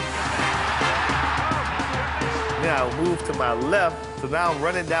miss. Then I moved to my left, so now I'm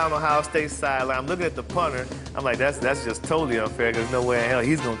running down Ohio State sideline. I'm looking at the punter. I'm like, that's just totally unfair, because no way in hell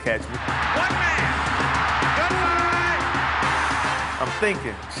he's going to catch me. One man! Goodbye! I'm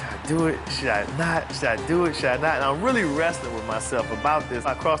thinking, should I do it? Should I not? Should I do it? Should I not? And I'm really wrestling with myself about this.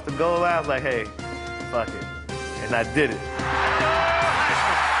 I crossed the goal line. I was like, hey, fuck it. And I did it.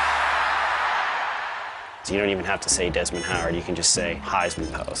 You don't even have to say Desmond Howard. You can just say Heisman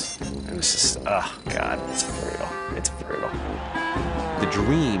post. And it's just, oh, God, it's brutal. It's brutal. The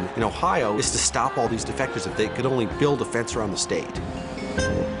dream in Ohio is to stop all these defectors if they could only build a fence around the state.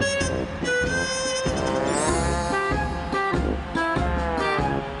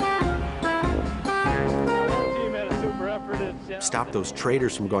 Stop those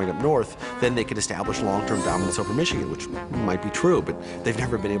traitors from going up north, then they could establish long-term dominance over Michigan, which might be true, but they've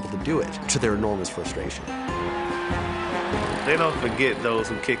never been able to do it, to their enormous frustration. They don't forget those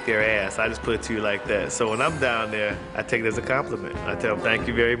who kick their ass. I just put it to you like that. So when I'm down there, I take it as a compliment. I tell them, thank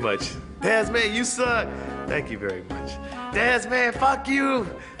you very much. Daz, man, you suck. Thank you very much. Daz, man, fuck you.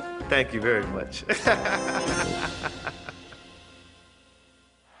 Thank you very much.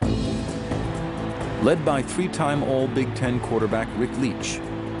 Led by three-time All-Big Ten quarterback Rick Leach,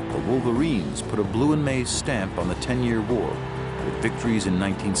 the Wolverines put a blue and maize stamp on the 10-year war with victories in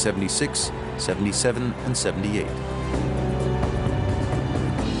 1976, 77, and 78.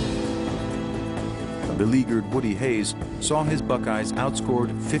 A beleaguered Woody Hayes saw his Buckeyes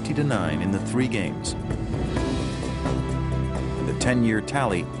outscored 50-9 in the 3 games. And the 10-year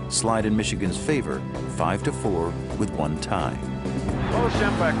tally slide in Michigan's favor, 5-4 with 1 tie. Bo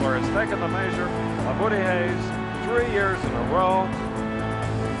Schembechler has taken the measure of Woody Hayes 3 years in a row.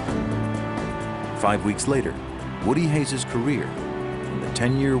 5 weeks later, Woody Hayes' career in the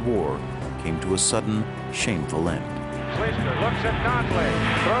 10-year war came to a sudden, shameful end. Leister looks at Conley,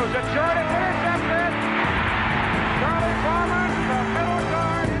 throws it short, it's intercepted! Charlie Farman, the middle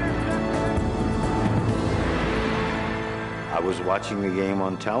guard, I was watching the game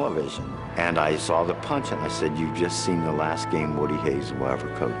on television, and I saw the punch, and I said, "You've just seen the last game Woody Hayes will ever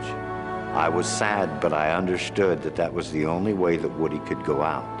coach." I was sad, but I understood that that was the only way that Woody could go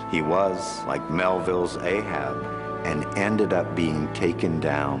out. He was like Melville's Ahab, and ended up being taken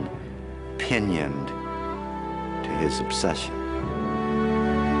down, pinioned to his obsession.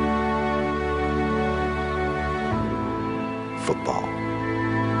 Football.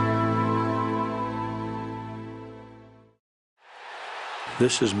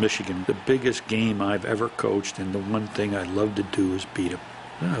 This is Michigan, the biggest game I've ever coached, and the one thing I love to do is beat them.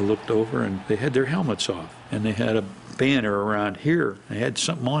 I looked over, and they had their helmets off, and they had a banner around here. They had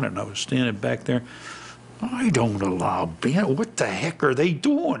something on it, and I was standing back there. I don't allow banner. What the heck are they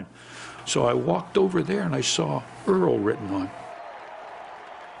doing? So I walked over there, and I saw Earl written on.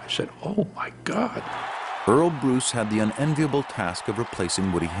 I said, oh, my God. Earl Bruce had the unenviable task of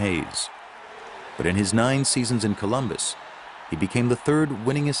replacing Woody Hayes. But in his 9 seasons in Columbus, he became the 3rd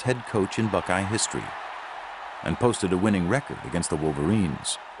winningest head coach in Buckeye history and posted a winning record against the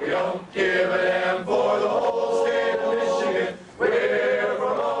Wolverines. We don't give a damn for the whole state of Michigan. We're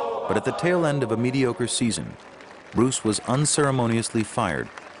from home. But at the tail end of a mediocre season, Bruce was unceremoniously fired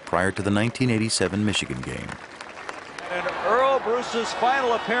prior to the 1987 Michigan game. And Earl Bruce's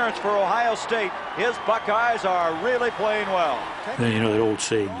final appearance for Ohio State. His Buckeyes are really playing well. Then, you know that old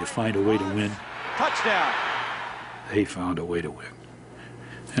saying, you find a way to win. Touchdown. They found a way to win.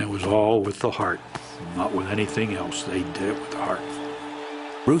 And it was all with the heart, not with anything else. They did it with the heart.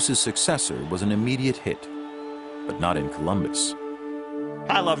 Bruce's successor was an immediate hit, but not in Columbus.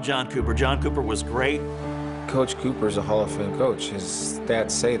 I love John Cooper. John Cooper was great. Coach Cooper's a Hall of Fame coach. His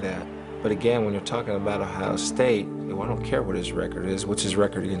stats say that. But again, when you're talking about Ohio State, I don't care what his record is. What's his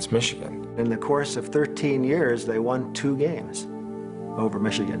record against Michigan? In the course of 13 years, they won 2 games over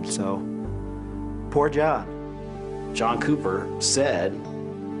Michigan, so poor job. John Cooper said,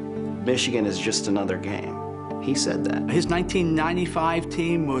 Michigan is just another game. He said that. His 1995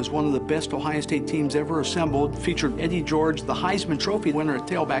 team was one of the best Ohio State teams ever assembled. Featured Eddie George, the Heisman Trophy winner at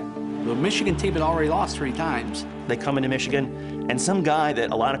tailback. The Michigan team had already lost 3 times. They come into Michigan, and some guy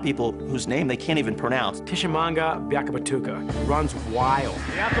that a lot of people whose name they can't even pronounce. Tishimanga Biakabatuka runs wild.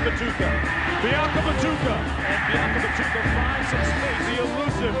 Biakabatuka. And Biakabatuka finds some space. The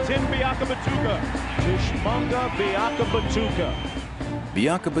elusive Tim Biakabatuka. Tishimanga Biakabatuka.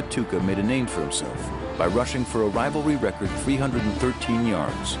 Biakabatuka made a name for himself by rushing for a rivalry record 313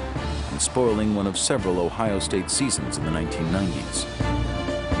 yards and spoiling one of several Ohio State seasons in the 1990s.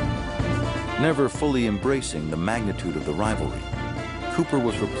 Never fully embracing the magnitude of the rivalry, Cooper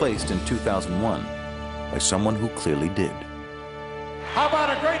was replaced in 2001 by someone who clearly did. How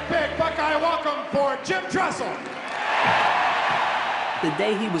about a great big Buckeye welcome for Jim Tressel? The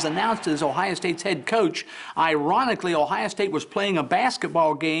day he was announced as Ohio State's head coach, ironically, Ohio State was playing a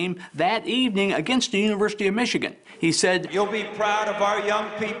basketball game that evening against the University of Michigan. He said, "You'll be proud of our young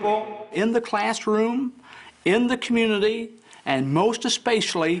people." In the classroom, in the community, and most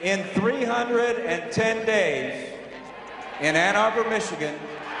especially in 310 days in Ann Arbor, Michigan.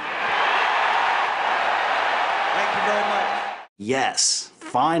 Thank you very much. Yes,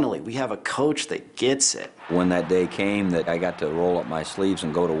 finally, we have a coach that gets it. When that day came that I got to roll up my sleeves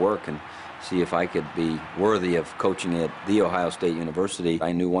and go to work and see if I could be worthy of coaching at The Ohio State University,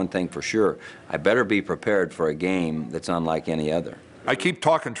 I knew one thing for sure. I better be prepared for a game that's unlike any other. I keep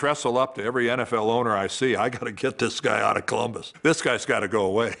talking Tressel up to every NFL owner I see. I got to get this guy out of Columbus. This guy's got to go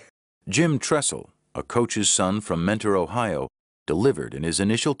away. Jim Tressel, a coach's son from Mentor, Ohio, delivered in his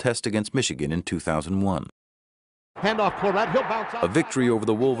initial test against Michigan in 2001. Handoff Clorette, he'll bounce out. A victory over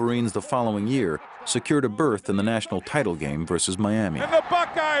the Wolverines the following year secured a berth in the national title game versus Miami. And the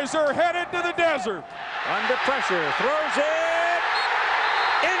Buckeyes are headed to the desert. Under pressure, throws it.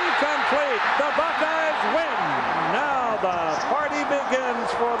 Incomplete. The Buckeyes win. Now the party begins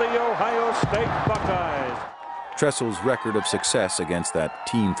for the Ohio State Buckeyes. Tressel's record of success against that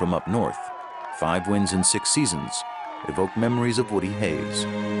team from up north, 5 wins in 6 seasons, evoked memories of Woody Hayes.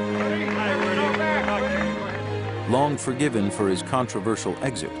 Long forgiven for his controversial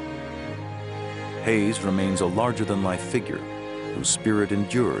exit, Hayes remains a larger-than-life figure whose spirit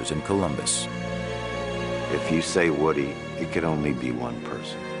endures in Columbus. If you say Woody, it could only be one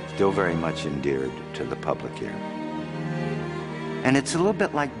person. Still very much endeared to the public here. And it's a little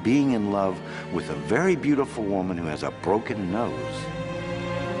bit like being in love with a very beautiful woman who has a broken nose.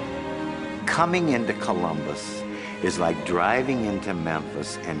 Coming into Columbus is like driving into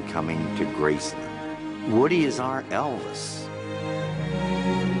Memphis and coming to Graceland. Woody is our Elvis.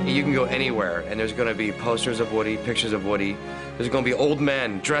 You can go anywhere, and there's going to be posters of Woody, pictures of Woody. There's going to be old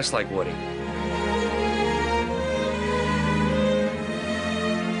men dressed like Woody.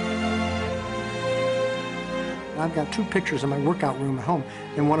 I've got 2 pictures in my workout room at home,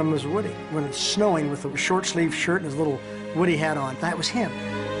 and one of them is Woody. When it's snowing with a short-sleeved shirt and his little Woody hat on, that was him.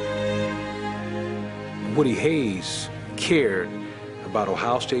 Woody Hayes cared about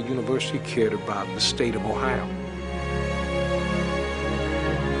Ohio State University, cared about the state of Ohio.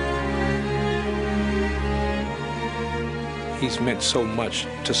 He's meant so much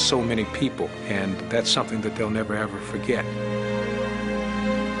to so many people, and that's something that they'll never ever forget.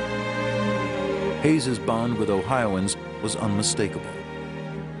 Hayes' bond with Ohioans was unmistakable.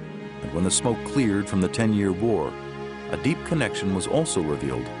 when the smoke cleared from the 10-year war, a deep connection was also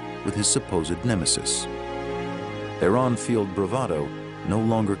revealed with his supposed nemesis. Their on-field bravado no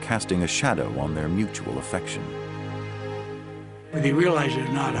longer casting a shadow on their mutual affection. Whether he realized it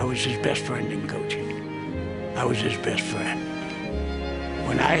or not, I was his best friend in coaching. I was his best friend.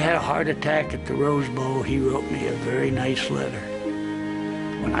 When I had a heart attack at the Rose Bowl, he wrote me a very nice letter.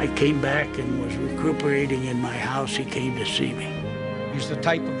 When I came back and was recuperating in my house, he came to see me. He's the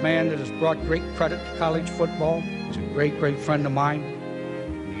type of man that has brought great credit to college football. He's a great, great friend of mine,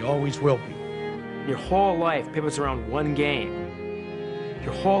 and he always will be. Your whole life pivots around one game.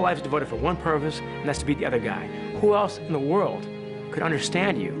 Your whole life is devoted for one purpose, and that's to beat the other guy. Who else in the world could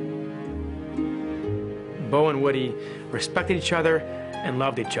understand you? Bo and Woody respected each other and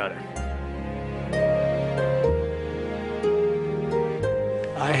loved each other.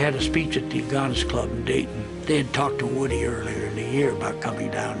 I had a speech at the Agonis Club in Dayton. They had talked to Woody earlier in the year about coming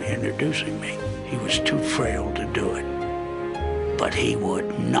down and introducing me. He was too frail to do it. But he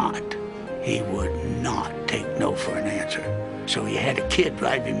would not take no for an answer. So he had a kid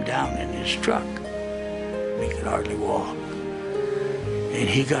drive him down in his truck. He could hardly walk. And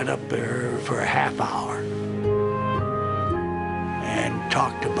he got up there for a half hour and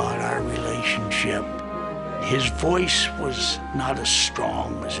talked about our relationship. His voice was not as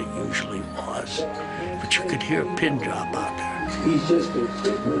strong as it usually was, but you could hear a pin drop out there. He's just a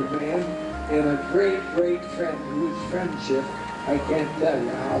super man and a great, great friend whose friendship I can't tell you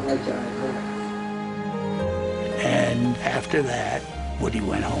how much I love. And after that, Woody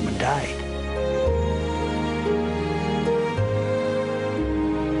went home and died.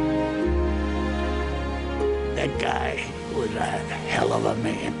 That guy was a hell of a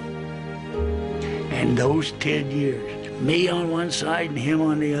man. And those 10 years, me on one side and him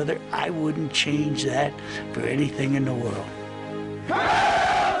on the other, I wouldn't change that for anything in the world.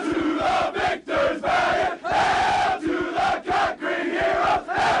 Hail to the victors valiant! Hail to the conquering heroes!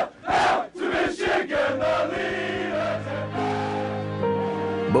 Hail, hail to Michigan, the leaders!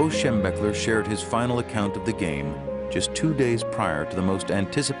 Bo Schembechler shared his final account of the game just 2 days prior to the most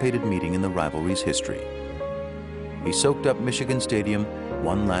anticipated meeting in the rivalry's history. He soaked up Michigan Stadium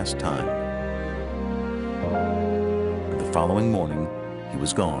one last time. The following morning, he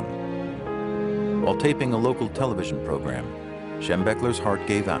was gone. While taping a local television program, Schembechler's heart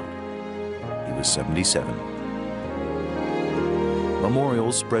gave out. He was 77.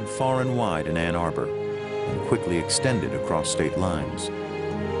 Memorials spread far and wide in Ann Arbor and quickly extended across state lines.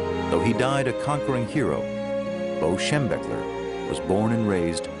 Though he died a conquering hero, Bo Schembechler was born and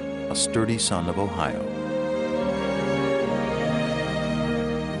raised a sturdy son of Ohio.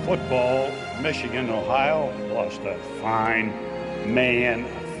 Football, Michigan, Ohio, lost a fine man,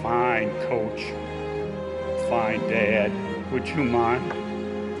 a fine coach, a fine dad. Would you mind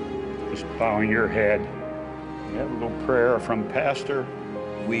just bowing your head? We have a little prayer from Pastor.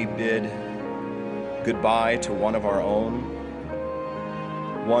 We bid goodbye to one of our own,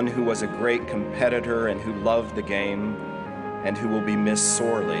 one who was a great competitor and who loved the game and who will be missed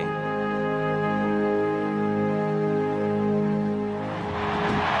sorely.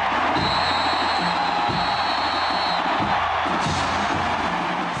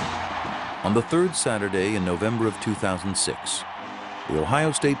 On the third Saturday in November of 2006, the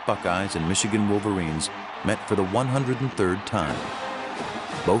Ohio State Buckeyes and Michigan Wolverines met for the 103rd time.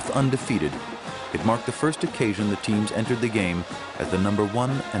 Both undefeated, it marked the first occasion the teams entered the game as the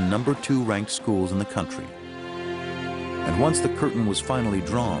 #1 and #2 ranked schools in the country. And once the curtain was finally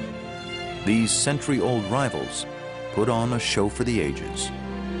drawn, these century-old rivals put on a show for the ages.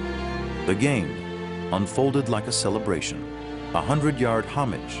 The game unfolded like a celebration, a 100-yard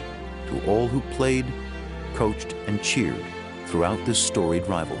homage to all who played, coached, and cheered throughout this storied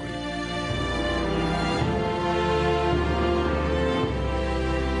rivalry.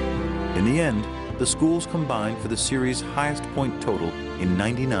 In the end, the schools combined for the series' highest point total in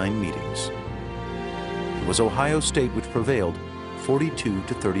 99 meetings. It was Ohio State which prevailed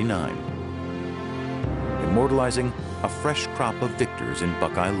 42-39, immortalizing a fresh crop of victors in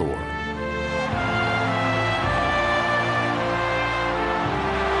Buckeye lore.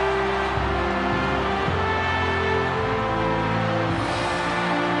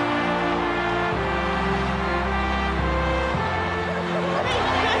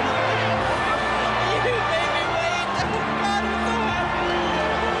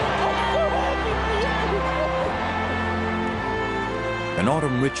 An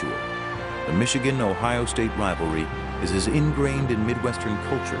autumn ritual, the Michigan-Ohio State rivalry is as ingrained in Midwestern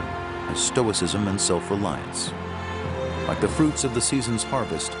culture as stoicism and self-reliance. Like the fruits of the season's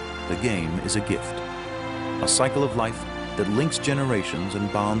harvest, the game is a gift, a cycle of life that links generations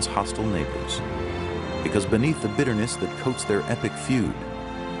and bonds hostile neighbors. Because beneath the bitterness that coats their epic feud,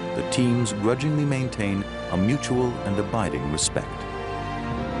 the teams grudgingly maintain a mutual and abiding respect.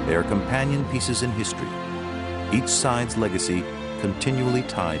 They are companion pieces in history, each side's legacy continually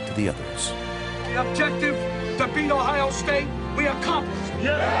tied to the other's. The objective to beat Ohio State, we accomplished.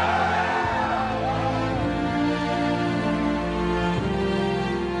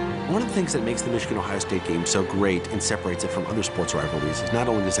 One of the things that makes the Michigan-Ohio State game so great and separates it from other sports rivalries is not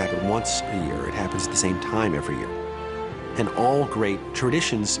only does it happen once a year, it happens at the same time every year. And all great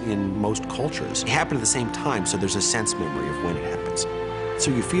traditions in most cultures happen at the same time, so there's a sense memory of when it happens.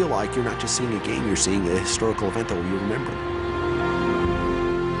 So you feel like you're not just seeing a game, you're seeing a historical event that you remember.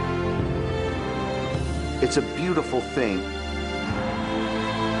 It's a beautiful thing.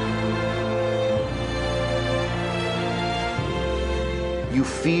 You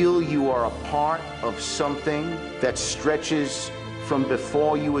feel you are a part of something that stretches from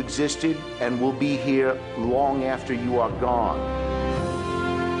before you existed and will be here long after you are gone.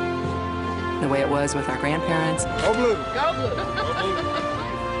 The way it was with our grandparents. Go blue! Go blue!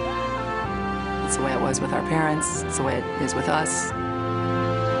 It's the way it was with our parents. It's the way it is with us.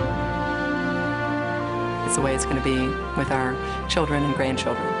 It's the way it's going to be with our children and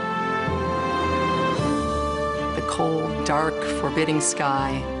grandchildren. The cold, dark, forbidding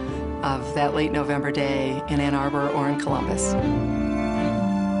sky of that late November day in Ann Arbor or in Columbus.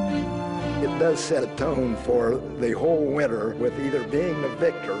 It does set a tone for the whole winter with either being the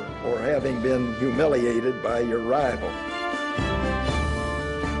victor or having been humiliated by your rival.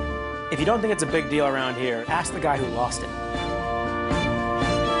 If you don't think it's a big deal around here, ask the guy who lost it.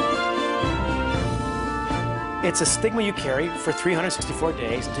 It's a stigma you carry for 364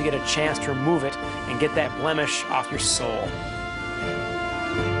 days until you get a chance to remove it and get that blemish off your soul.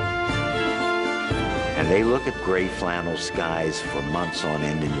 And they look at gray flannel skies for months on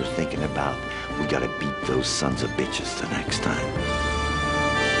end, and you're thinking about, we gotta beat those sons of bitches the next time.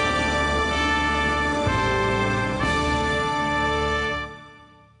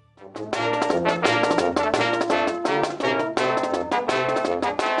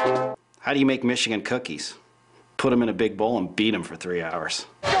 How do you make Michigan cookies? Put them in a big bowl and beat them for 3 hours.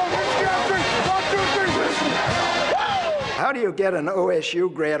 How do you get an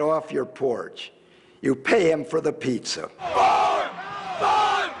OSU grad off your porch? You pay him for the pizza. 4,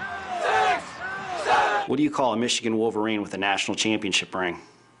 5, 6, 7. What do you call a Michigan Wolverine with a national championship ring?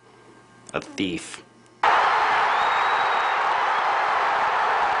 A thief.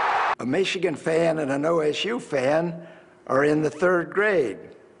 A Michigan fan and an OSU fan are in the 3rd grade.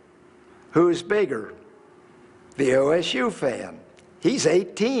 Who's bigger? The OSU fan. He's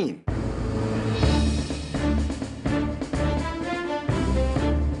 18.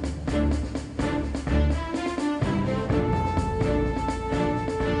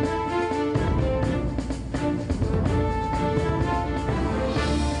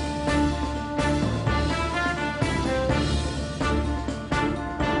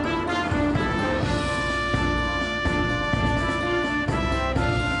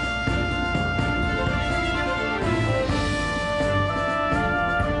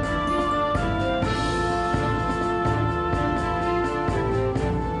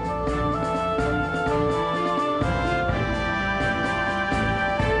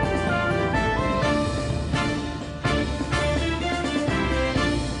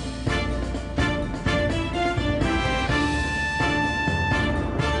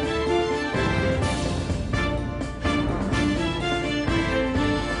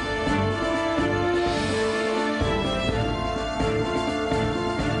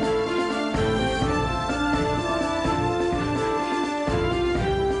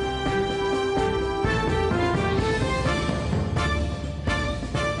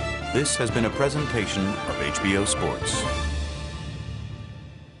 This has been a presentation of HBO Sports.